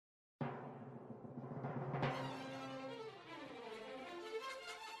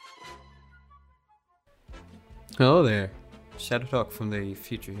Hello there. Shadow Talk from the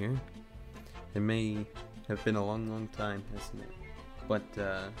future here. It may have been a long time, hasn't it? But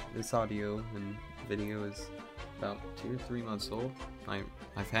this audio and video is about 2 or 3 months old.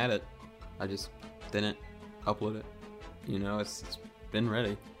 I've had it. I just didn't upload it. You know, it's been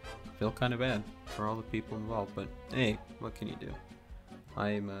ready. Feel kind of bad for all the people involved, but hey, what can you do?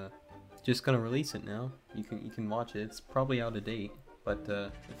 I'm just gonna release it now. You can watch it. It's probably out of date, but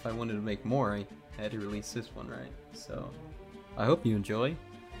if I wanted to make more, I had to release this one, right? So I hope you enjoy.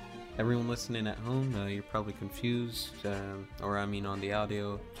 Everyone listening at home, you're probably confused, or I mean on the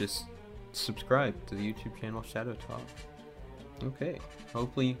audio, just subscribe to the YouTube channel Shadow Talk. Okay,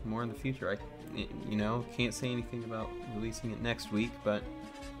 hopefully more in the future. Can't say anything about releasing it next week, but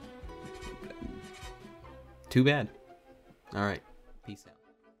too bad. Alright, peace out.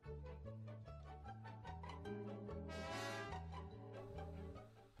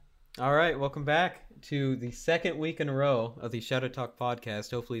 Alright, welcome back to the second week in a row of the Shadow Talk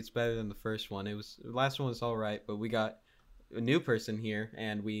podcast. Hopefully it's better than the first one. The last one was alright, but we got a new person here,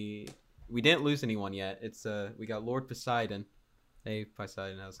 and we didn't lose anyone yet. We got Lord Poseidon. Hey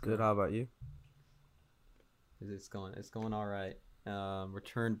Poseidon, how's it going? Good, how about you? It's going alright.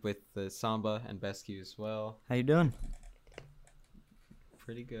 Returned with the Samba and Bescu as well. How you doing?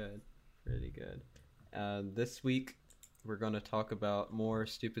 Pretty good. This week we're going to talk about more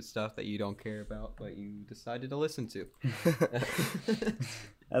stupid stuff that you don't care about, but you decided to listen to.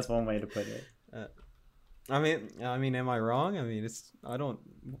 That's one way to put it. I mean, am I wrong? I mean,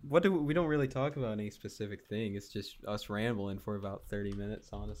 we don't really talk about any specific thing. It's just us rambling for about 30 minutes,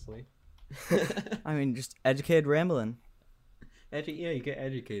 honestly. I mean, just educated rambling. Yeah, you get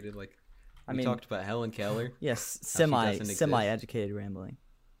educated. Like, we talked about Helen Keller. Yes, semi-educated rambling.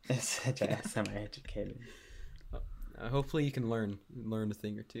 Semi-educated. Hopefully you can learn a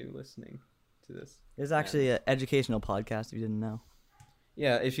thing or two listening to this. It's actually an educational podcast, if you didn't know.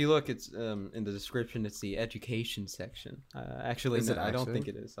 Yeah, if you look, it's in the description. It's the education section. Actually, no, I don't think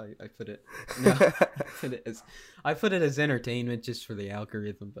it is. I put it. No, I put it as entertainment just for the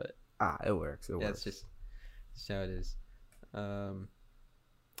algorithm, but it works. It works. That's just how it is.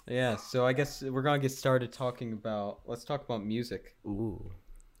 Yeah. So I guess we're gonna get started talking about. Let's talk about music. Ooh.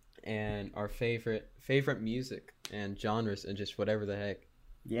 And our favorite music and genres and just whatever the heck.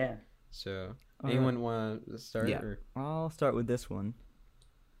 Yeah. So anyone want to start? Yeah. Or? I'll start with this one.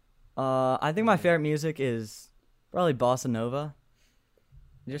 I think my favorite music is probably bossa nova.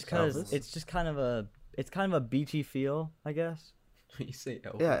 Just because it's just kind of a beachy feel, I guess. You say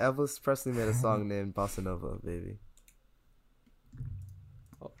Elvis. Yeah, Elvis Presley made a song named Bossa Nova, baby.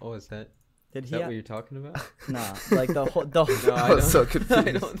 Oh, is that? Did Is he? that what you're talking about? Nah, like the whole. No, I was so confused.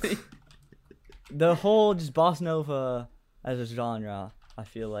 I don't think. The whole just bossa nova as a genre, I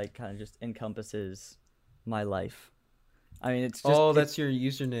feel like kind of just encompasses my life. I mean, it's just. That's your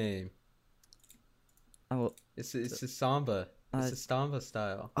username. Oh, It's a samba. It's a samba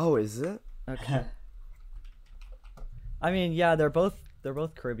style. Oh, is it? okay. I mean, yeah, they're both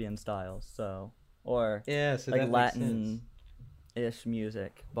Caribbean styles, so Yeah, so like that makes sense. Latin-ish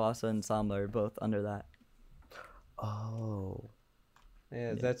music. Bossa and samba are both under that. Oh.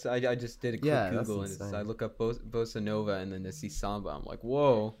 Yeah, that's I just did a quick Google and I look up bossa nova and then I see samba. I'm like,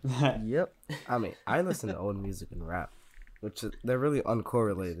 whoa. Yep. I mean, I listen to old music and rap, they're really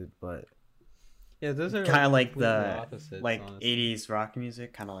uncorrelated, but Yeah, those are kind of like completely the opposites, like honestly. 80s rock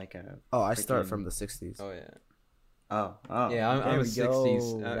music, kind of like a. I start from the 60s. Oh yeah. Oh. Yeah, There I'm a we go.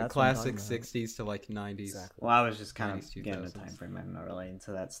 60s, That's what I'm classic talking about. 60s to like 90s. Exactly. Well, I was just kind 90s, of getting the 2000s. time frame. I'm not really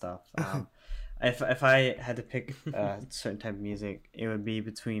into that stuff. If I had to pick a certain type of music, it would be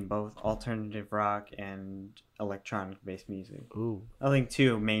between both alternative rock and electronic based music. Ooh. Nothing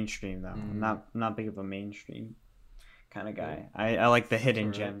too mainstream though. I'm not big of a mainstream kind of guy. I like the hidden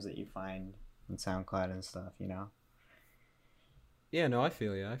Alright. gems that you find on SoundCloud and stuff. You know. Yeah, no, I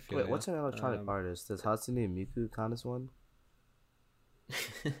feel you. Wait, what's an electronic artist? Does Hatsune Miku count as one?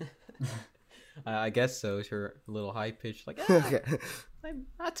 I guess so. It's her little high pitch, like Okay. I'm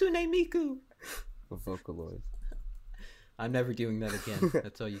Hatsune Miku. A Vocaloid. I'm never doing that again.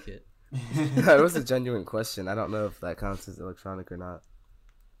 That's all you get. That was a genuine question. I don't know if that counts as electronic or not.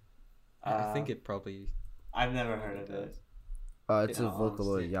 I think it probably I've never heard of does. it. It's a Yeah,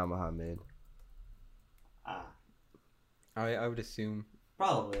 Vocaloid honestly. Yamaha made. I would assume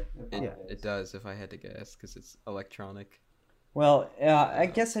Probably. it does if I had to guess because it's electronic. Well, I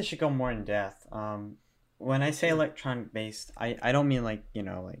guess I should go more in depth. When I say electronic based, I don't mean like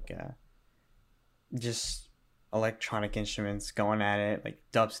just electronic instruments going at it like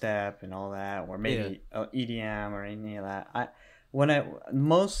dubstep and all that, or maybe EDM or any of that. the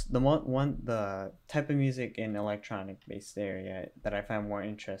type of music in electronic based area that I find more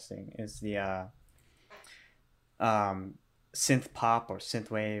interesting is the synth pop or synth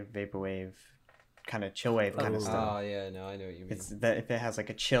wave, vaporwave, kind of chill wave kind of stuff. Oh yeah, no, I know what you mean. It's that if it has like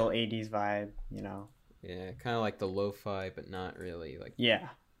a chill 80s vibe, Yeah, kind of like the lo-fi, but not really. Like Yeah.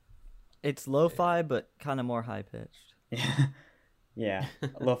 It's lo-fi, but kind of more high pitched. Yeah. Yeah.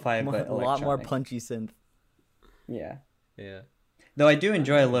 Lo-fi, but A lot more electronic. punchy synth. Yeah. yeah. Though I do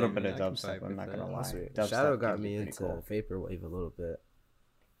enjoy a little I bit mean, of I can dubstep. vibe I'm with not that. gonna lie. Sweet. Dubstep Shadow can got be me pretty into cool. vaporwave a little bit.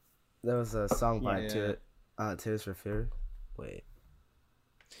 There was a song by Yeah. Tears for Fear. Wait.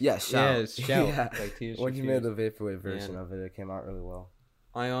 Yeah, Yeah, Shout. it's Shout. Yeah. Like Tears for When you made Fears. the vaporwave version Man. of it, it came out really well.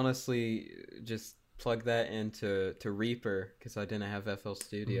 I honestly just plugged that into Reaper because I didn't have FL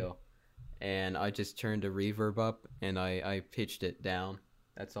Studio, and I just turned a reverb up and I pitched it down.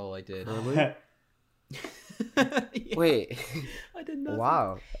 That's all I did. Really? Yeah, Wait. I did nothing.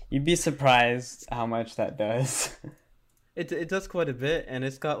 Wow. You'd be surprised how much that does. It does quite a bit, and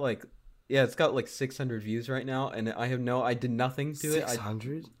it's got like 600 views right now, and I did nothing to it.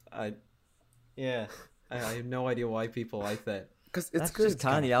 600? I have no idea why people like that. Because it's That's good. just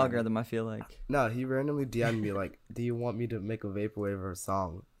kind of the algorithm, I feel like. No, he randomly DM'd me like, "Do you want me to make a vaporwave or a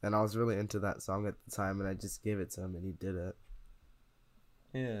song?" And I was really into that song at the time, and I just gave it to him, and he did it.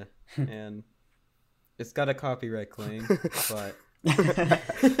 Yeah, and it's got a copyright claim, but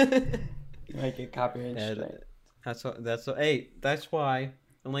Make it copyright and straight. that's why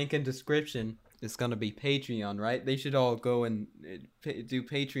the link in description is gonna be Patreon, right? They should all go and do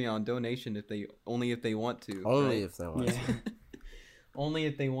Patreon donation if they want to. Only right? if they want. Yeah. to. Only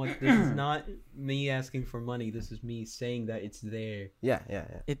if they want. This is not me asking for money. This is me saying that it's there. Yeah.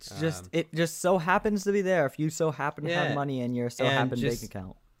 It just so happens to be there. If you so happen to Yeah. have money in your so And happen just- bank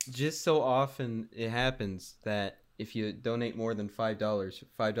account. Just so often it happens that if you donate more than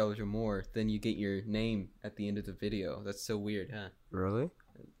 $5 or more, then you get your name at the end of the video. That's so weird, huh? Really?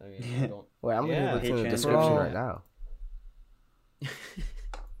 I mean, I don't. Wait, I'm Yeah, gonna look in the Patreon. description Bro. right now.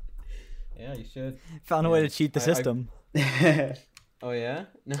 Yeah, you should. Found a way Yeah. to cheat the I- system. Oh yeah?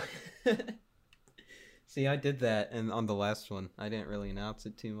 No. See, I did that, and on the last one, I didn't really announce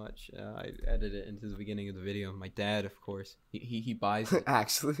it too much. I edited it into the beginning of the video. My dad, of course, he buys it.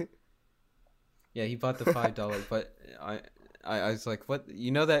 Actually. Yeah, he bought the $5, but I was like, what?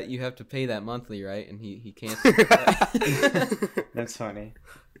 You know that you have to pay that monthly, right? And he canceled that. That's funny.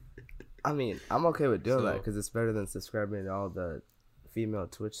 I mean, I'm okay with doing that So- because it's better than subscribing to all the female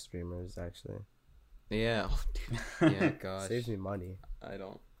Twitch streamers. Actually, Yeah. Oh, dude. Yeah, gosh. saves me money. I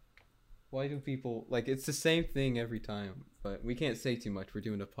don't. Why do people like? It's the same thing every time, but we can't say too much. We're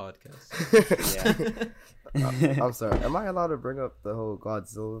doing a podcast. I'm sorry. Am I allowed to bring up the whole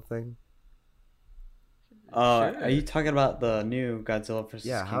Godzilla thing? Oh, Sure. are you talking about the new Godzilla vs.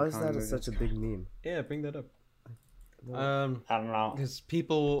 Yeah. King How is Kong that movie? such a big meme? Yeah, bring that up. No. I don't know. Because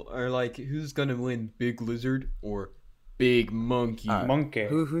people are like, who's gonna win, Big Lizard or Big Monkey? Alright. Monkey.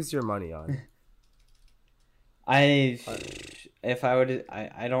 Who's your money on? If I would,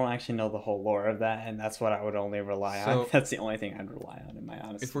 I don't actually know the whole lore of that, and that's what I would only rely So- on. That's the only thing I'd rely on in my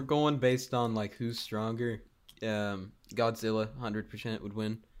honest. If we're going based on like who's stronger, Godzilla 100% would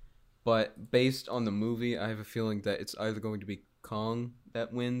win. But based on the movie, I have a feeling that it's either going to be Kong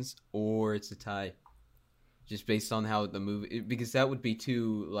that wins or it's a tie. Just based on how the movie, because that would be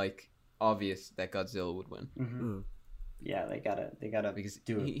too like obvious that Godzilla would win. Mm. Yeah, they gotta Because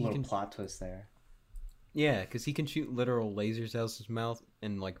do a he little can- plot twist there. Yeah, because he can shoot literal lasers out of his mouth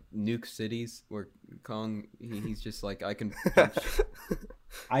and like nuke cities. Where Kong, he's just like I can punch.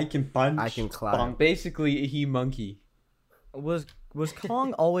 I can punch. I can climb. bonk. Basically, he monkey. Was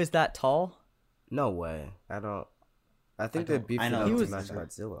Kong always that tall? No way. I think I they don't- beefed I it know up he to was- match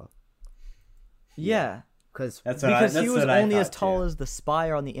Godzilla. Yeah, Cause That's because that's he was what I only as thought, tall too. as the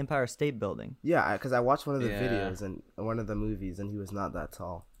spire on the Empire State Building. yeah, because I watched one of the Yeah. videos and one of the movies, and he was not that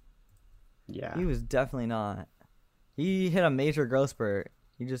tall. Yeah, He was definitely not. He hit a major growth spurt.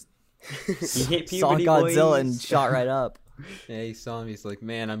 He just he hit saw puberty, Godzilla boys. and shot right up. Yeah, he saw him. He's like,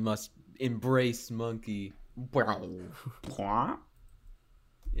 man, I must embrace monkey. Plop.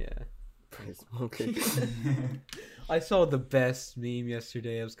 Yeah. Okay. I saw the best meme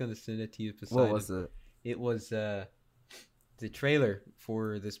yesterday. I was gonna send it to you. What was it? It was the trailer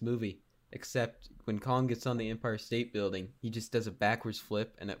for this movie. Except when Kong gets on the Empire State Building, he just does a backwards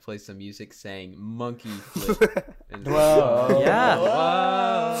flip, and it plays some music saying "monkey flip." And Whoa. Yeah.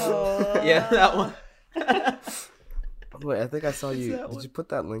 Whoa. Yeah, that one. Wait, I think I saw you. that Did one? you put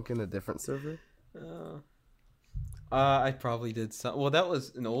that link in a different server? I probably did some. Well, that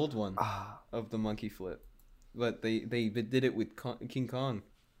was an old one Ah, of the monkey flip. but they did it with King Kong,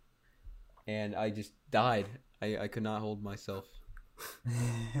 and I just died. I could not hold myself.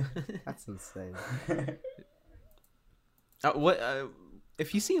 That's insane. What?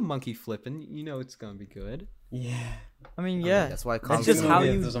 If you see a monkey flipping, you know it's gonna be good. Yeah. I mean, I mean, yeah. that's why That's Kong's just how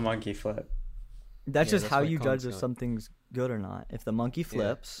movie- you. There's a monkey flip. That's Yeah, just that's how why you Kong's judge if got- something's good or not. If the monkey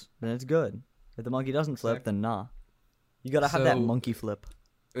flips, then it's good. If the monkey doesn't flip, Exactly. then nah. You gotta have that So- monkey flip.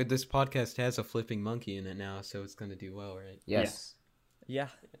 This podcast has a flipping monkey in it now, so it's gonna do well, right? Yes. Yeah.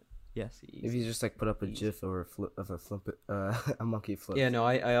 Yes. If you just like put up a GIF or a flip of a monkey flip. Yeah,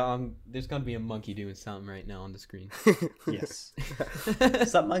 no, there's gonna be a monkey doing something right now on the screen. Yes.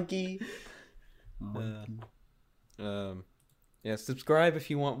 What's up, monkey? Yeah, subscribe if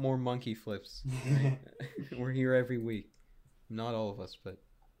you want more monkey flips. We're here every week. Not all of us, but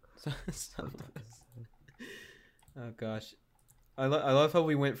some of us. Oh gosh, I love how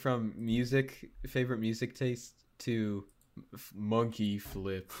we went from favorite music taste to monkey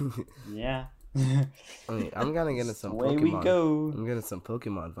flip. Yeah. I mean, I'm gonna get into some Away Pokemon. we go. I'm getting some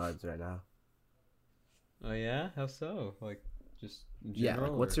Pokemon vibes right now. Oh yeah, how so? Like just in Yeah,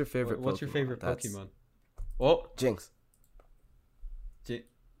 general, like, what's or your favorite What's your Pokemon? favorite That's- Pokemon? Oh, Jinx.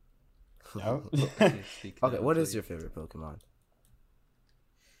 No. I can't speak Okay, now what until is you- your favorite Pokemon?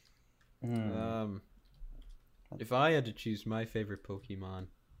 If I had to choose my favorite Pokemon,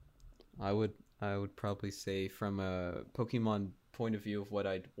 I would probably say from a Pokemon point of view of what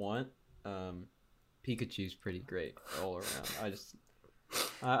I'd want, Pikachu's pretty great all around.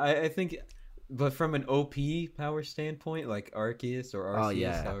 I think, but from an OP power standpoint, like Arceus or Arceus,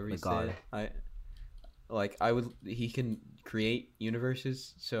 yeah, however you the say god. it, he can create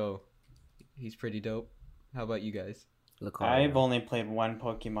universes, so he's pretty dope. How about you guys? Lucario. I've only played one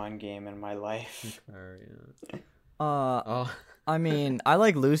Pokemon game in my life. Oh, I mean, I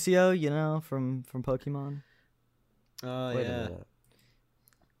like Lucio, from Pokemon. Wait yeah.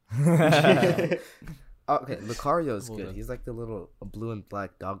 a minute. Okay, Lucario's Hold good. on. He's like the little blue and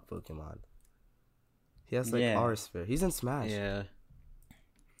black dog Pokemon. He has like Yeah. Aura Sphere. He's in Smash. Yeah.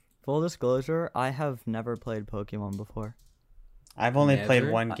 Full disclosure, I have never played Pokemon before. I've only played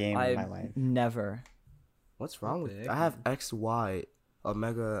Never? one game I in my life. never. What's wrong What with? the I heck, have XY,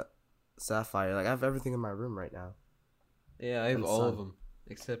 Omega, Sapphire. Like I have everything in my room right now. Yeah, I have And all of Sun. them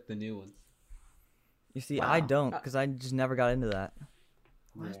except the new ones. You see, Wow. I don't, because I just never got into that.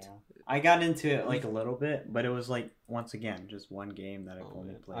 What? Yeah. I got into it like a little bit, but it was like once again just one game that I've Oh,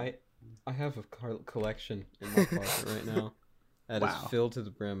 only man. played. I have a collection in my closet right now that is Wow. filled to the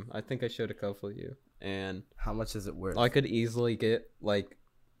brim. I think I showed a couple of you, and How much is it worth? I could easily get like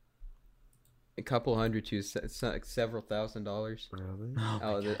a couple hundred to several $1,000s. Really? Oh my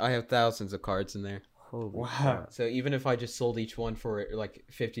God. I have thousands of cards in there. Holy Wow. crap. So even if I just sold each one for like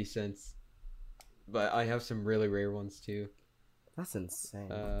 50 cents, but I have some really rare ones too. That's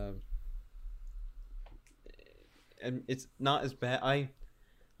insane. And it's not as bad.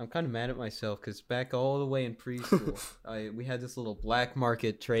 I'm kind of mad at myself because back all the way in preschool, we had this little black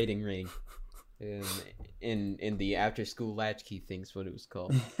market trading ring, in the after school latchkey thing's what it was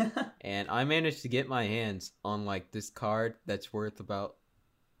called, and I managed to get my hands on like this card that's worth about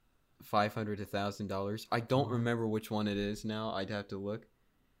 $500 to $1,000. I don't remember which one it is now. I'd have to look,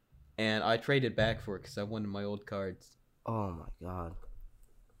 and I traded back for it because I wanted my old cards. Oh my god.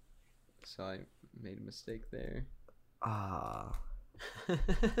 So I made a mistake there. Ah.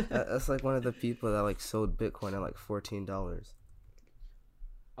 That's like one of the people that like sold Bitcoin at like $14.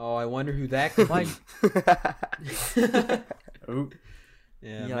 Oh, I wonder who that could Why- be. Oop.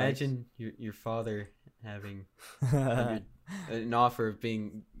 Yeah, Yikes. imagine your father having an offer of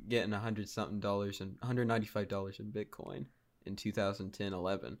getting $100-something and $195 in Bitcoin in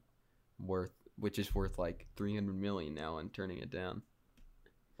 2010-11, which is worth like 300 million now, and turning it down,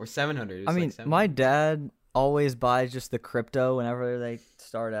 or 700. It was I mean, like 700. my dad always buys just the crypto whenever they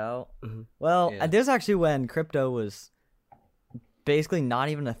start out. Mhm. Well, Yeah. this actually when crypto was basically not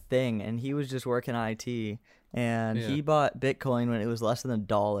even a thing, and he was just working IT, and Yeah. he bought Bitcoin when it was less than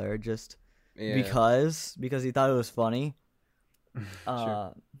 $1, just Yeah. because he thought it was funny.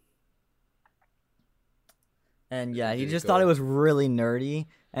 And yeah, he There you just thought go. it was really nerdy,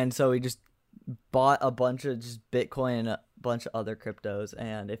 and so he just bought a bunch of just Bitcoin and a bunch of other cryptos,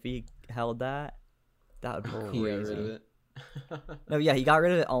 and if he held that would be crazy. He got rid of it. No, yeah, he got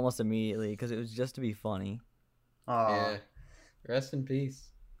rid of it almost immediately because it was just to be funny. Yeah. Rest in peace.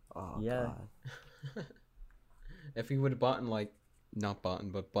 Oh Yeah. god. If he would have bought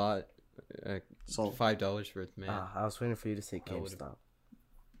Sold. $5 worth, man. I was waiting for you to say I would've- GameStop.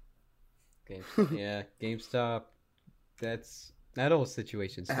 Yeah, GameStop. That whole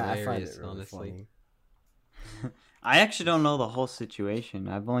situation's I find hilarious, it really honestly. funny. I actually don't know the whole situation.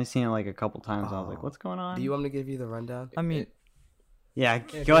 I've only seen it like a couple times. I was like, Oh. "What's going on?" Do you want me to give you the rundown? I mean, Yeah,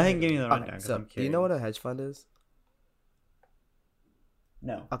 Yeah, go ahead and give me the rundown. Okay, 'cause so I'm do you know what curious. a hedge fund is?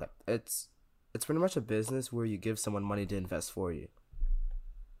 No. Okay, it's pretty much a business where you give someone money to invest for you,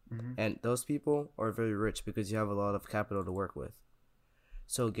 Mhm. and those people are very rich because you have a lot of capital to work with.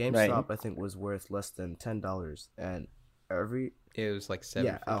 So GameStop, I think, was worth less than $10, and every It was like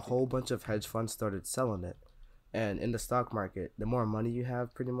yeah, 750. a whole bunch of hedge funds started selling it. And in the stock market, the more money you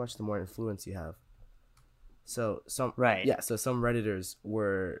have, pretty much the more influence you have. So some Right. yeah, so some redditors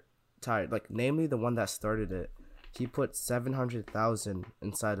were tired. Like namely the one that started it, he put 700,000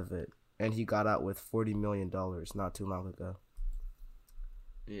 inside of it, and he got out with $40 million not too long ago.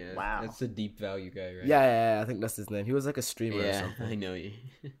 Yeah, Wow. that's the deep value guy, right? Yeah, I think that's his name. He was like a streamer or Yeah, something. I know you.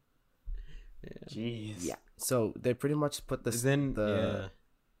 Jeez. Yeah. So they pretty much put this Then the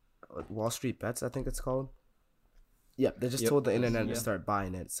Wall Street Bets, I think it's called. Yeah, they just Yep. told the internet Yeah. to start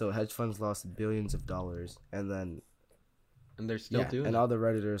buying it. So hedge funds lost billions of dollars, and then and they're still doing and it. all the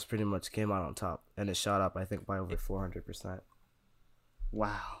redditors pretty much came out on top, and it shot up I think by over 400%.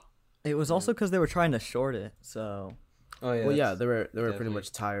 Wow. it was also because they were trying to short it. So Oh yeah. Well, yeah, that's- they were pretty definitely-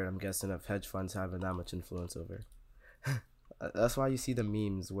 much tired. I'm guessing of hedge funds having that much influence over. That's why you see the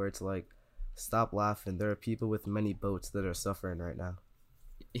memes where it's like, "Stop laughing. There are people with many boats that are suffering right now."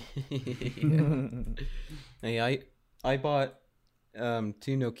 Hey, I bought 2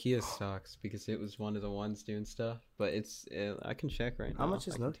 Nokia stocks because it was one of the ones doing stuff, but it's I can check right now. How much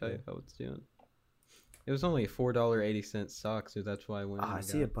is I can tell you Nokia? how it's doing. It was only a $4.80 stock, so that's why I went. I and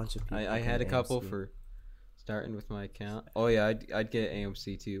see got a bunch of people. I getting had a couple AMC. for starting with my account. Oh yeah, I'd get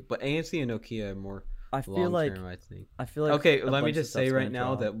AMC too, but AMC and Nokia are more I feel long like term, I think. a Okay, let me bunch of just say stuff's right gonna now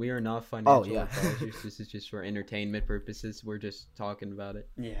drop. that we are not financial yeah. advisors. This is just for entertainment purposes. We're just talking about it.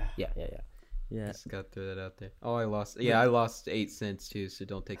 Yeah. Yeah. Yeah, Just got to throw that out there. Oh, I lost. Yeah, I lost 8 cents too. So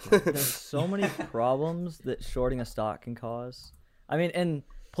don't take that. there's so many problems that shorting a stock can cause. I mean, and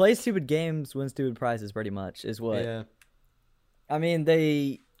play stupid games, win stupid prizes. Pretty much is what. Yeah. I mean,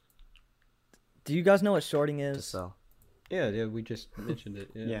 they. Do you guys know what shorting To is? sell. Yeah. We just mentioned it.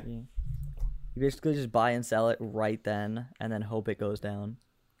 Yeah. Yeah. You basically just buy and sell it right then, and then hope it goes down.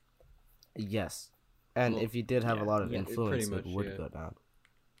 Yes, and Well, if you did have a yeah, lot of yeah, it influence, pretty much, it would yeah. go down.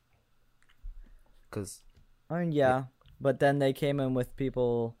 Because I mean, yeah, but then they came in with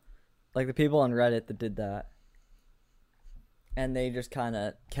people, like the people on Reddit that did that, and they just kind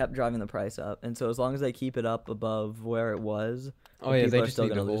of kept driving the price up. And so as long as they keep it up above where it was, Oh yeah. people They are just still need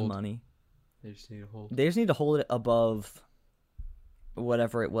to gonna lose hold. money. They just need to hold. They just need to hold it above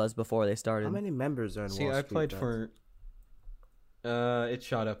whatever it was before they started. how many members are in See, Wall I Street played Bets? for. It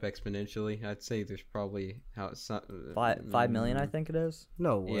shot up exponentially. I'd say there's probably Five million, I think it is.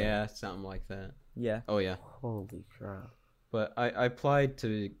 No way. Yeah, something like that. Yeah. Oh yeah. Holy crap. But I applied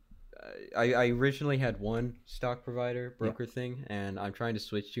to. I originally had one stock provider broker thing, and I'm trying to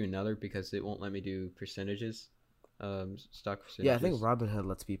switch to another because it won't let me do percentages. Stock percentages. Yeah, I think Robinhood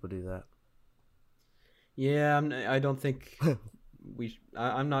lets people do that. Yeah, I don't think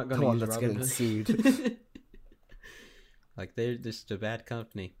I'm not The gonna one use that's getting Robinhood. sued. Like they're just a bad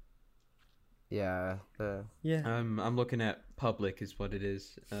company. Yeah. Yeah. I'm looking at Public is what it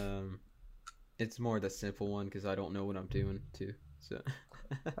is. It's more the simple one because I don't know what I'm doing too. So.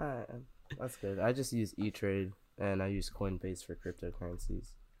 Alright, that's good. I just use E-Trade and I use Coinbase for cryptocurrencies.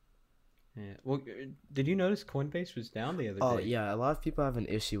 Yeah. Well, did you notice Coinbase was down the other Oh day? yeah, a lot of people have an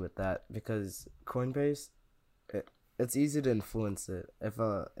issue with that because Coinbase, it's easy to influence it. If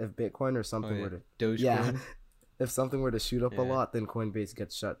Bitcoin or Oh, something yeah. were to Dogecoin. if something were to shoot up a Yeah. lot, then Coinbase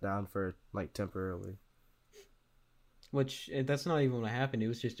gets shut down for like temporarily. Which that's not even what happened. It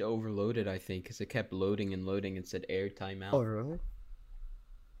was just overloaded, I think, because it kept loading and loading and said air timeout. Oh really?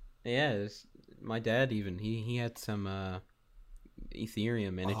 Yeah, my dad even he had some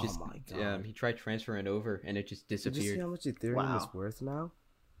Ethereum and it Oh just my God. he tried transferring it over and it just Did you see disappeared. how much Ethereum is Wow. worth now?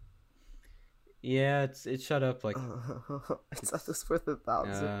 Yeah, it shut up like It's worth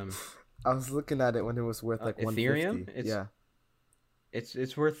 1,000. um I was looking at it when it was worth like Ethereum? 150. Yeah,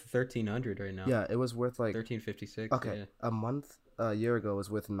 it's worth 1,300 right now. yeah, it was worth like 1356. okay, a year ago it was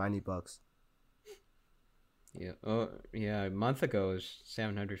worth $90. Yeah. Oh yeah, a month ago it was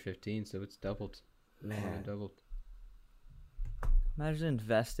 715, so it's doubled. More than Man, doubled. Imagine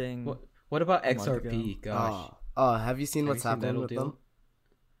investing. What about A month XRP? Gosh. have you seen Have what's you seen that happening old with deal? them?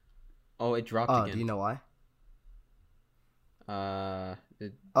 Oh, it dropped Oh, again. do you know why?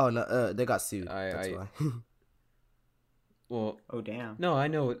 It, Oh no, they got sued. I- That's I- why. well, Oh damn. no, I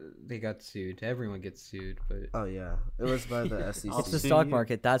know they got sued. Everyone gets sued, but Oh yeah, it was by the SEC. It's the see stock you.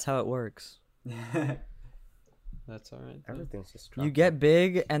 market. That's how it works. That's all right. though. Everything's just You dropping. get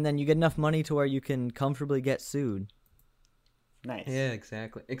big, and then you get enough money to where you can comfortably get sued. Nice. Yeah,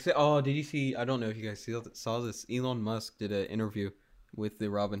 exactly. Except, oh, did you see? I don't know if you guys saw this. Elon Musk did an interview with the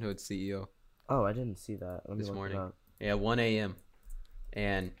Robinhood CEO Oh, I didn't see that. Let me this look morning. it up. Yeah, 1 a.m.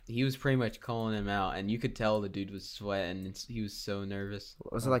 And he was pretty much calling him out, and you could tell the dude was sweating. And he was so nervous.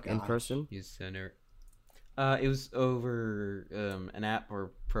 Was Oh, it like in gosh. person? He was so nervous. It was over an app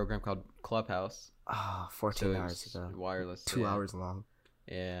or program called Clubhouse. Ah, So 14 it hours was ago. wireless. 2 yeah. hours long.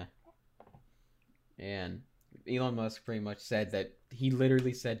 Yeah. And Elon Musk pretty much said that he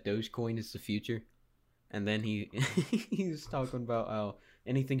literally said Dogecoin is the future. And then he he was talking about how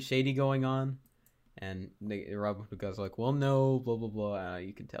anything shady going on. And the Robinhood guy's like, well, no, blah, blah, blah.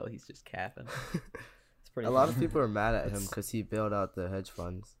 You can tell he's just capping. It's pretty. A lot funny. of people are mad at him It's- because he bailed out the hedge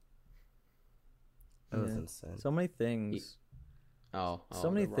funds. That was Yeah. insane. So many things. So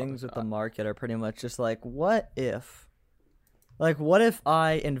many things with the market are pretty much just like, what if? Like, what if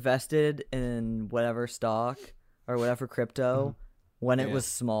I invested in whatever stock or whatever crypto when it Yeah. was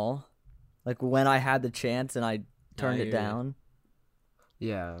small? Like, when I had the chance and I turned I it hear ya. down.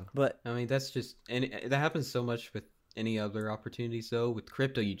 Yeah. But I mean, that's just, and that happens so much with any other opportunities, though. With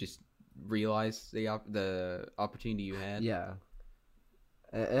crypto, you just realize the opportunity you had. Yeah.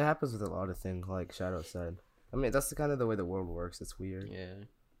 It happens with a lot of things, like Shadow said. I mean, that's the kind of the way the world works. It's weird. Yeah.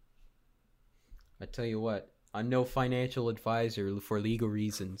 I tell you what, I'm no financial advisor for legal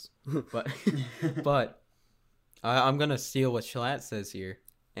reasons, but but I'm gonna steal what Shalat says here,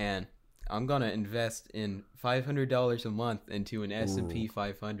 and I'm gonna invest in $500 a month into an S&P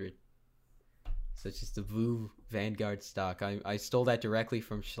 500, such as the VOO Vanguard stock. I stole that directly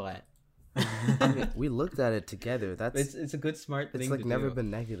from Shalat. I mean, we looked at it together. That's It's a good smart thing. it's like to never do. been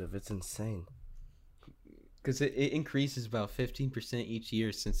negative. It's insane. Because it increases about 15% each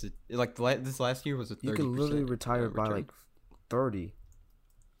year since it like this last year was a 30%. You can literally retire by return. like 30.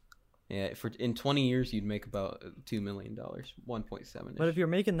 Yeah, for in 20 years you'd make about $2 million, 1.7. But if you're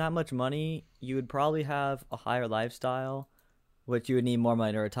making that much money, you would probably have a higher lifestyle, which you would need more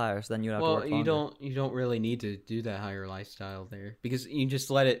money to retire. So then you'd have to well, work longer. you don't really need to do that higher lifestyle there because you just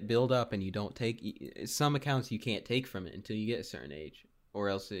let it build up and you don't take some accounts you can't take from it until you get a certain age, or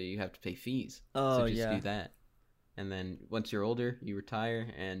else you have to pay fees. Oh, so just yeah. do that, and then once you're older, you retire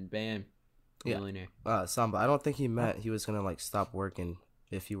and bam, Yeah. millionaire. Samba, I don't think he meant he was gonna like stop working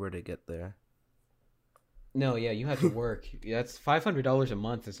if you were to get there. No, yeah, you have to work. That's $500 a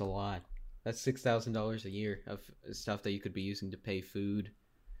month is a lot. That's $6,000 a year of stuff that you could be using to pay food,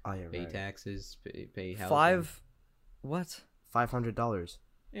 Oh, yeah, pay right. taxes, pay housing. What? $500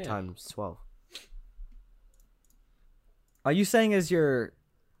 Yeah. times 12. Are you saying is your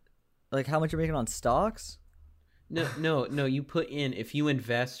like how much you're making on stocks? No. You put in if you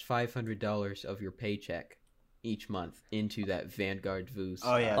invest $500 of your paycheck each month into that Vanguard VOO.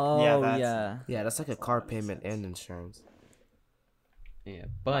 Oh, yeah. Oh Yeah, yeah. that's- Yeah, that's like a car payment and insurance. Yeah,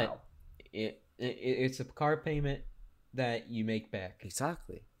 but Wow. it's a car payment that you make back,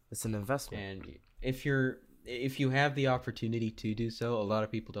 Exactly. It's an investment. and if you have the opportunity to do so, a lot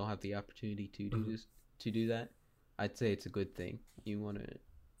of people don't have the opportunity to do Mhm. this, to do that. I'd say it's a good thing. You want to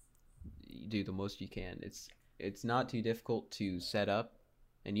do the most you can. It's not too difficult to set up,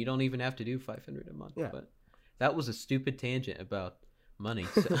 and you don't even have to do 500 a month. Yeah. But that was a stupid tangent about money.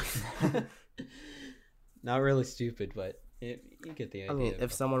 So. Not really stupid, but you get the idea. I mean, of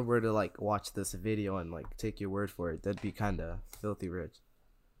if someone were to like watch this video and like take your word for it, that'd be kind of filthy rich.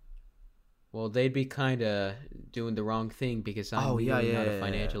 Well, they'd be kind of doing the wrong thing because I'm Oh, yeah, really yeah, not yeah, a yeah.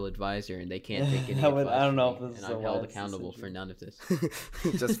 financial advisor, and they can't take any I advice. don't know from if me, this and is I'm a held wise accountable for decision. none of this.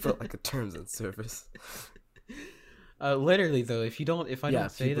 Just put like a terms and service. Literally though, if I Yeah, don't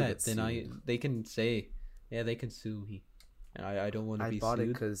say people that, get then they can say, yeah, they can sue me, and I don't want to I be bought it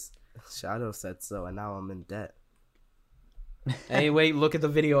sued. because Shadow said so, and now I'm in debt. Hey, wait, look at the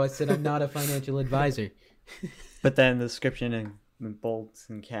video. I said I'm not a financial advisor. But then the description in bolts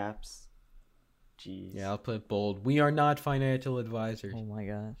and caps. Jeez. Yeah, I'll put bold. We are not financial advisors. Oh my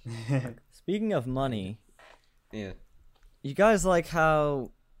gosh. Speaking of money, Yeah. you guys like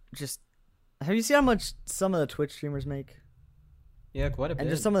how just have you seen how much some of the Twitch streamers make? Yeah, quite a bit. And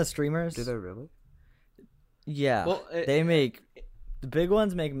just some of the streamers? Did I really? Yeah. Well, they make the big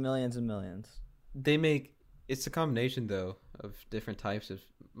ones make millions and millions. they make it's a combination though of different types of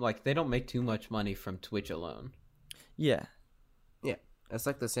like they don't make too much money from Twitch alone. Yeah. It's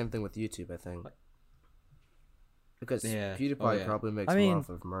like the same thing with YouTube, I think. Because Yeah. PewDiePie Oh, yeah. probably makes I mean- more off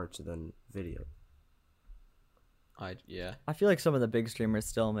of merch than video. Yeah. I feel like some of the big streamers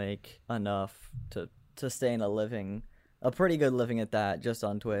still make enough to sustain a pretty good living at that just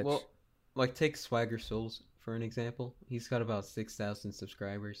on Twitch. Well, like take Swagger Souls for an example. He's got about 6,000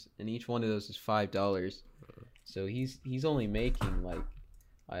 subscribers, and each one of those is $5. So he's only making like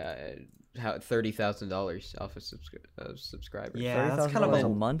 $30,000 off of subscribers. Yeah, that's kind of $30,000 a a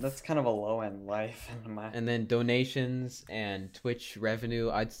month? That's kind of a low end life. And then donations and Twitch revenue,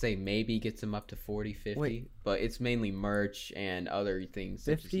 I'd say maybe gets him up to 40, 50. Wait. But it's mainly merch and other things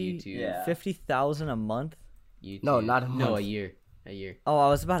such as 50, YouTube. Yeah. 50,000 a month. YouTube. No, not a No, month. a year. A year. Oh, I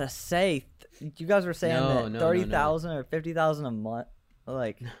was about to say, you guys were saying No, that no, 30,000 or 50,000 a month.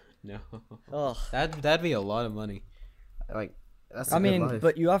 Like, No. ugh. That'd be a lot of money. Like, that's I a good mean, life.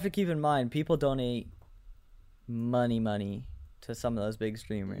 but you have to keep in mind, people donate money to some of those big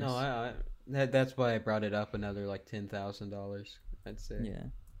streamers. No, that's why I brought it up another like $10,000. I'd say. Yeah.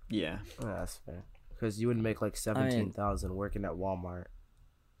 Yeah. Yeah, that's fair. Because you would make like 17,000 working at Walmart.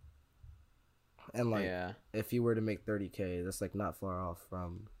 And like, Yeah. if you were to make 30K, that's like not far off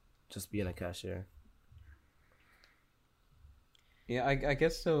from just being a cashier. Yeah, I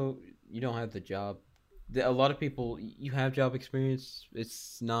guess so. You don't have the job. A lot of people, you have job experience.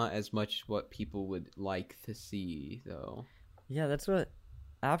 It's not as much what people would like to see, though. Yeah, that's what.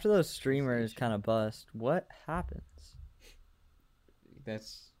 After those streamers kind of bust, what happens?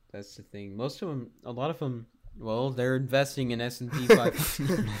 That's the thing. Most of them, a lot of them, well, they're investing in S&P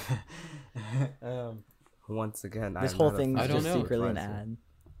 500. Once again, This I'm whole not a thing's I don't just know. secretly an advisor.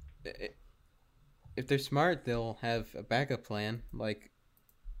 ad. If they're smart, they'll have a backup plan, like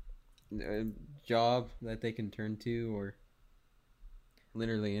a job that they can turn to, or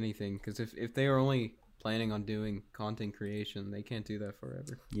literally anything. Because if they are only planning on doing content creation, they can't do that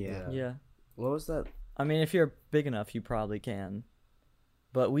forever. Yeah. Yeah. What was that? I mean, if you're big enough, you probably can.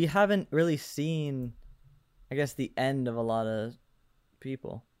 But we haven't really seen, I guess, the end of a lot of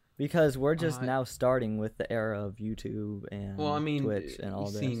people. Because we're just now starting with the era of YouTube and Well, I mean, Twitch and all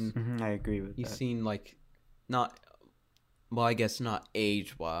you've this. seen I agree with you've that. seen like not. Well, I guess not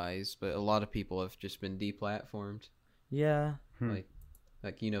age-wise, but a lot of people have just been deplatformed. Yeah.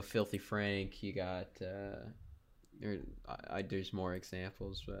 Like you know, Filthy Frank. You got. There's more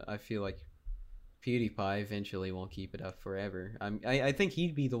examples, but I feel like PewDiePie eventually won't keep it up forever. I think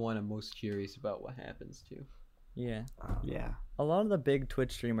he'd be the one I'm most curious about what happens to. Yeah. Yeah. A lot of the big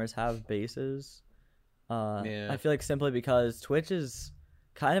Twitch streamers have bases. Yeah. I feel like simply because Twitch is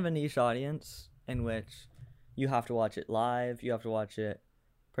kind of a niche audience in which you have to watch it live. You have to watch it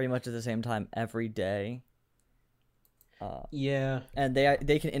pretty much at the same time every day. Yeah, And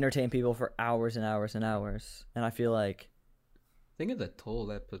they can entertain people for hours and hours and hours. And I feel like, think of the toll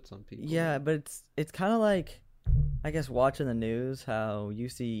that puts on people. yeah, but it's kind of like, I guess, watching the news, how you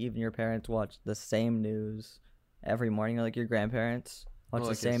see even your parents watch the same news every morning, like your grandparents watch Well,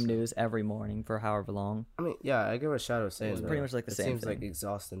 I the same guess so. news every morning for however long. I mean, yeah, I get what Shadow's saying. It's though. pretty much like the it same seems like thing.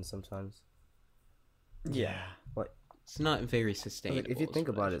 exhausting sometimes. Yeah. It's not very sustainable. Like, if you is think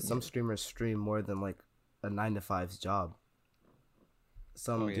what I about it, think. some streamers stream more than like a 9-to-5's job.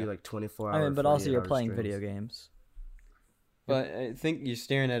 Some Oh, do yeah. like 24 I hours. mean, but also you're playing video games. But I think you're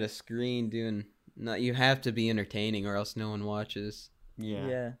staring at a screen doing. Not you have to be entertaining, or else no one watches. Yeah.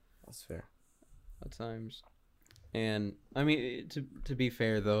 Yeah. That's fair. At times. And I mean, to be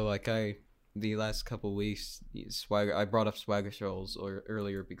fair though, like the last couple weeks, Swagger, I brought up Swagger Souls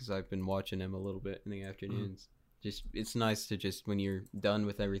earlier because I've been watching him a little bit in the afternoons. Just it's nice to just when you're done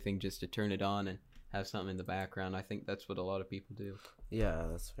with everything, just to turn it on and have something in the background. I think that's what a lot of people do. Yeah,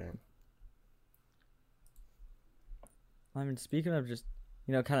 that's fair. I mean, speaking of just,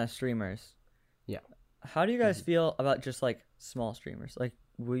 kind of streamers. Yeah. How do you guys feel about just like small streamers? Like,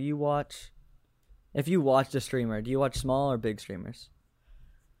 will you watch, if you watched a streamer, do you watch small or big streamers?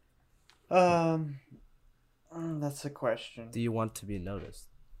 That's a question. Do you want to be noticed?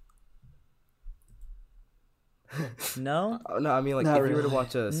 No? Oh, no, I mean like Not if you were to really.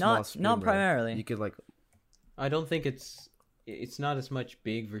 watch a small Not streamer, primarily. you could like I don't think it's not as much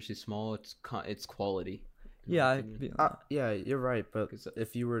big versus small. It's quality. in my Yeah. opinion. yeah, you're right, but 'Cause-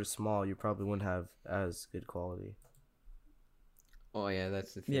 if you were small, you probably wouldn't have as good quality. Oh yeah,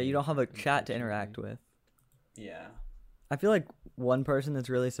 that's the thing. Yeah, you don't have a chat to interact with. Yeah. I feel like one person that's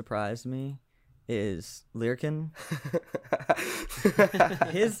really surprised me is Lyrkin.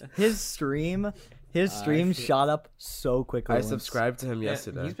 His stream feel- shot up so quickly. I once. subscribed to him Yeah,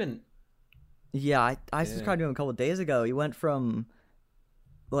 yesterday. He's been Yeah, I subscribed to him a couple days ago. He went from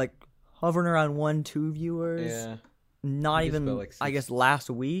like hovering around 1-2 viewers. yeah. Not He just even got, like, I 6. guess last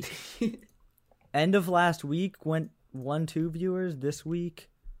week. End of last week went 1-2 viewers. This week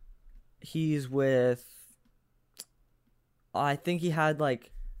he's with, I think he had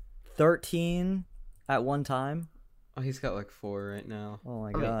like 13 at one time. Oh, he's got like 4 right now. Oh my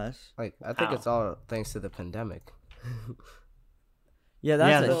I mean, gosh. Like, I think Wow. it's all thanks to the pandemic. Yeah,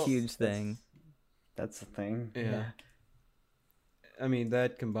 that's a that's- huge that's- thing. That's the thing. Yeah. I mean,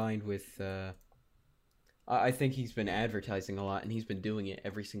 that combined with, I think he's been advertising a lot, and he's been doing it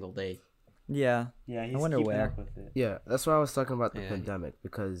every single day. Yeah. Yeah, he's wonder keeping where. up with it. Yeah, that's why I was talking about the Yeah. pandemic,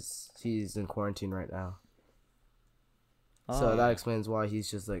 because he's in quarantine right now. Oh, So that yeah. explains why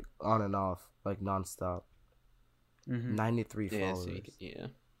he's just like on and off, like nonstop. Mhm. 93 Yeah, followers. so you yeah.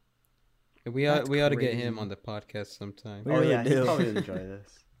 We That's ought to get him crazy. on the podcast sometime. We Oh really yeah, do. he'd probably enjoy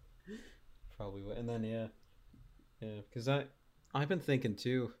this. Probably would. And then yeah, because I've been thinking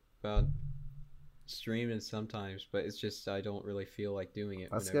too about streaming sometimes, but it's just I don't really feel like doing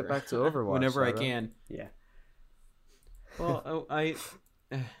it. Let's whenever- get back to Overwatch, whenever I Shadow. can. Yeah. Well,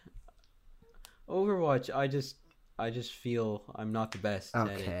 Overwatch. I just feel I'm not the best at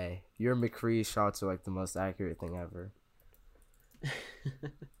it. Okay, your McCree shots are like the most accurate thing ever.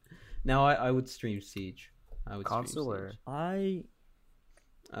 Now I would stream Siege. I would Console stream or Siege.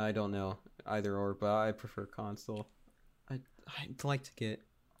 I don't know either or, but I prefer console. I'd like to get.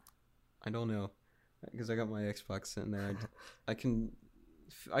 I don't know, because I got my Xbox sitting there. I can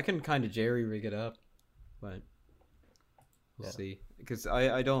kind of jerry rig it up, but we'll Yeah. see. Because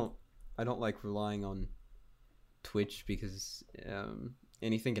I don't like relying on Twitch because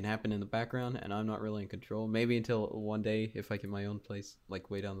anything can happen in the background, and I'm not really in control. Maybe until one day if I get my own place, like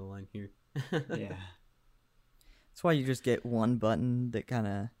way down the line here. Yeah. That's why you just get one button that kind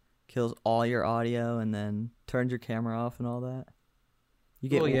of kills all your audio and then turns your camera off and all that. You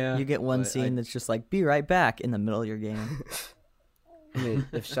get Well, yeah, you get one but scene that's just like be right back in the middle of your game. I mean,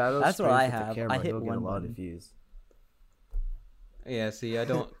 if Shadow's That's what sprayed I with the have. camera, I hit he'll get a one lot button. of views. Yeah, see, I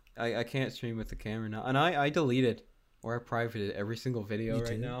don't, I can't stream with the camera now, and I deleted or I privated every single video You right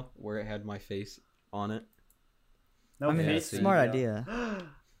did? now where it had my face on it. No I mean, Yeah, it's so a you smart video. idea.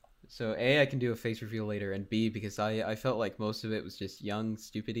 So A, I can do a face reveal later, and B, because I felt like most of it was just young,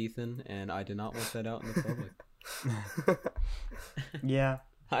 stupid Ethan, and I did not want that out in the public. Yeah.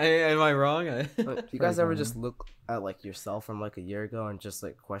 Am I wrong? But you guys ever just look at like yourself from like a year ago and just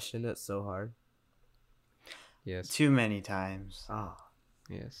like question it so hard? Yes, Too many times. Ah,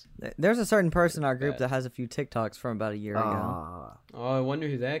 yes. There's a certain person in our group Bad. that has a few TikToks from about a year ago. ah, Oh, I wonder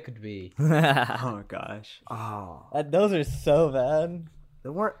who that could be. Oh gosh. ah. Those are so bad, They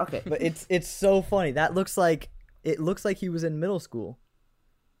weren't okay. but it's so funny. That looks like he was in middle school,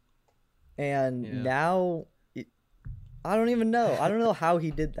 and Yeah. now I don't even know. I don't know how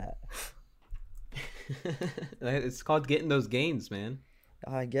he did that. It's called getting those gains, man.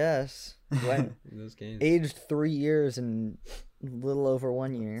 I guess when Those gains. aged 3 years and a little over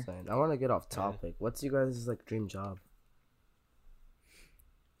 1 year. I want to get off topic. What's you guys' like dream job?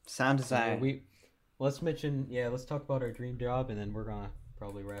 Sound So design. let's talk about our dream job, and then we're gonna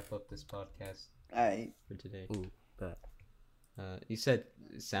probably wrap up this podcast for today. Ooh, bet. You said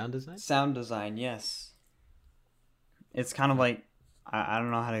sound design? Sound design, yes. It's kind of like I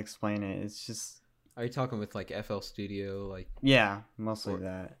don't know how to explain it. It's just Are you talking with like FL Studio, like? yeah, mostly Or-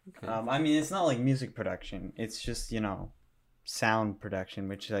 that. Okay. I mean, it's not like music production. It's just sound production,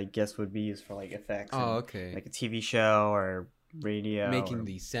 which I guess would be used for like effects. Oh, and, okay. like a TV show or radio. Making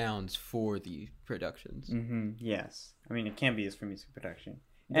the sounds for the productions. Yes, I mean it can be used for music production.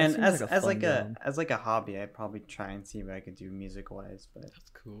 That And seems like a as fun like job. as like a hobby, I'd probably try and see if I could do music wise. But That's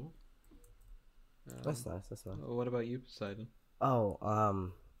cool. That's nice. That's nice. What about you, Poseidon? Oh,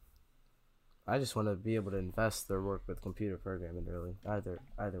 I just want to be able to invest or work with computer programming. Really,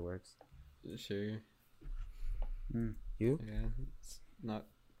 either works. Sure. You? Yeah, it's not.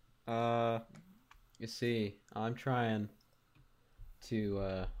 You see, I'm trying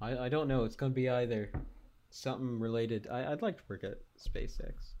to. I don't know. It's gonna be either something related. I'd like to work at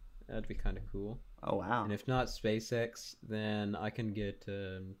SpaceX. That'd be kind of cool. oh wow, And if not SpaceX, then I can get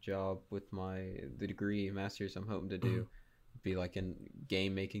a job with the degree master's I'm hoping to do. Be like in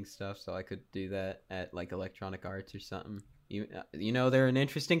game making stuff, so I could do that at like Electronic Arts or something. You know they're an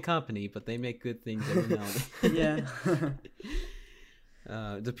interesting company, but they make good things every now and then.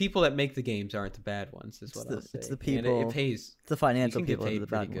 yeah. The people that make the games aren't the bad ones, is what I'll say. it's the And people- it pays. The financial You can get people are paid the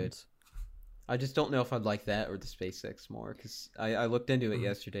bad pretty good. ones. I just don't know if I'd like that or the SpaceX more, because I looked into it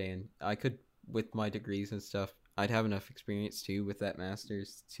yesterday, and I could, with my degrees and stuff, I'd have enough experience too with that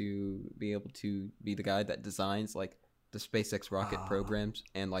master's to be able to be the guy that designs like the SpaceX rocket programs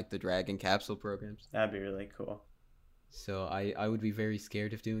and like the Dragon capsule programs. That'd be really cool. So I would be very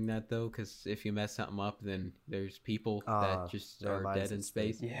scared of doing that though, because if you mess something up, then there's people that just their are lives dead in at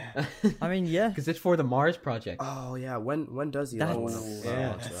space. stake. Yeah. I mean, yeah. Because it's for the Mars project. Oh yeah. When does Elon That's- want to yeah.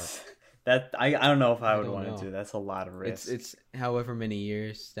 launch that? That I don't know if I would don't want know. to do. That's a lot of risk. It's however many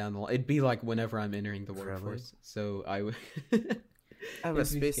years down the line. It'd be like whenever I'm entering the Forever. workforce. So I would. Yeah, but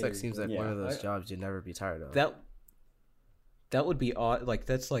It'd be SpaceX scary, seems but- like one of Yeah, those I- jobs you'd never be tired of. That would be odd. Like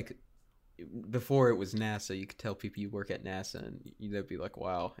that's like before it was NASA. You could tell people you work at NASA, and they'd be like,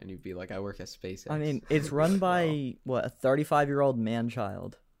 "Wow," and you'd be like, "I work at SpaceX." I mean, it's run by what, a 35-year-old man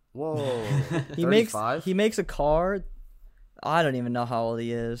child. Whoa. He makes 35? he makes a car. I don't even know how old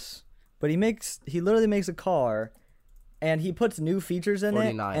he is, but he literally makes a car, and he puts new features in it,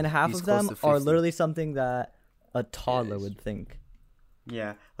 49. and half He's of close them to are 50. literally something that a toddler Yes. would think.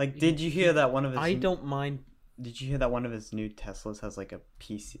 Yeah, like did you hear that one of his? I don't mind. Did you hear that one of his new Teslas has like a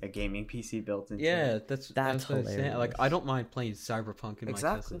PC, a gaming PC built into Yeah, it? that's That's what I'm saying. Like hilarious. I don't mind playing Cyberpunk in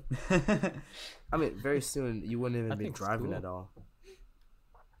Exactly. my Tesla. I mean, very soon you wouldn't I even be think it's driving cool. at all.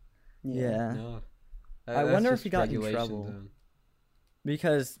 Yeah. No, I that's wonder if just he got in regulations, trouble.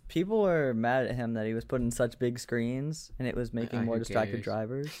 Because people were mad at him that he was putting such big screens and it was making more who distracted cares?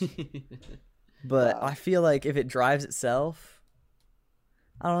 drivers. But Wow. I feel like if it drives itself,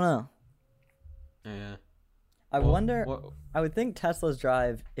 I don't know. Yeah. I Well, wonder. what- I would think Teslas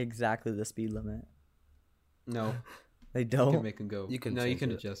drive exactly the speed limit. No, They you don't. can make them go. You can no, you change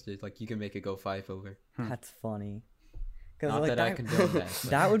can it. adjust it. Like you can make it go 5 over. That's funny. 'Cause, Not like, that I condone that. but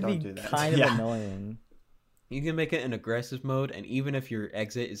that would Don't be do that. kind of Yeah. annoying. You can make it in aggressive mode, and even if your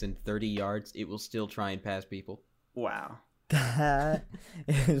exit is in 30 yards, it will still try and pass people. Wow. That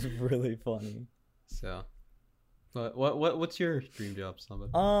is really funny. So, but what's your dream job, Slumber?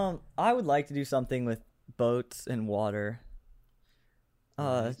 I would like to do something with boats and water.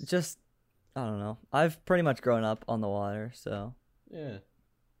 Nice. Just I don't know. I've pretty much grown up on the water, so Yeah,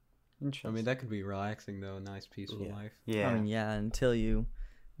 I Interesting. mean that could be relaxing though, a nice peaceful Yeah. life. yeah. I mean, yeah, until you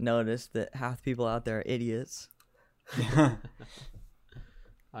notice that half the people out there are idiots.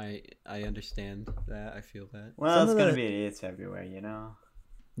 I understand that. I feel that. well, Some it's of gonna the- be idiots everywhere, you know.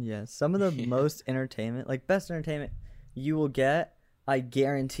 Yeah, some of the Yeah. most entertainment, like best entertainment you will get, I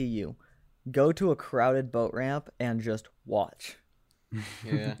guarantee you. Go to a crowded boat ramp and just watch.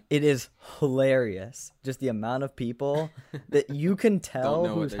 Yeah. It is hilarious. Just the amount of people that you can tell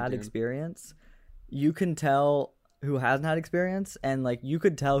know what who's they're had doing. experience. You can tell who hasn't had experience, and like you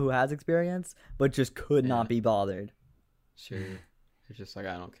could tell who has experience, but just could Yeah. not be bothered. Sure. It's just like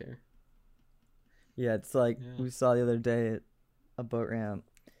I don't care. Yeah, it's like Yeah. we saw the other day at a boat ramp.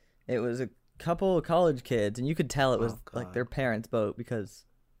 It was a couple of college kids, and you could tell it was Oh, like God. their parents' boat because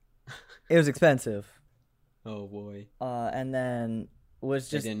it was expensive. Oh boy. And then was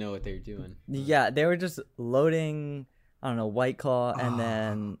They just didn't know what they were doing. yeah, they were just loading, I don't know, White Claw, and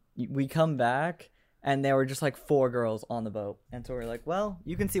then we come back, and there were just like 4 girls on the boat, and so we're like, well,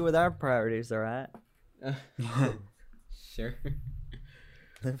 you can see where our priorities are at. Sure.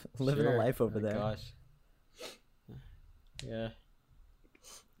 Living a Sure. life over Oh, there. Gosh. Yeah.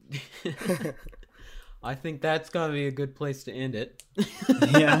 I think that's gonna be a good place to end it.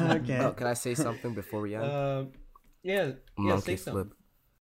 Yeah. Okay. Oh, can I say something before we end? Yeah. Yeah. Monkey Say something. flip.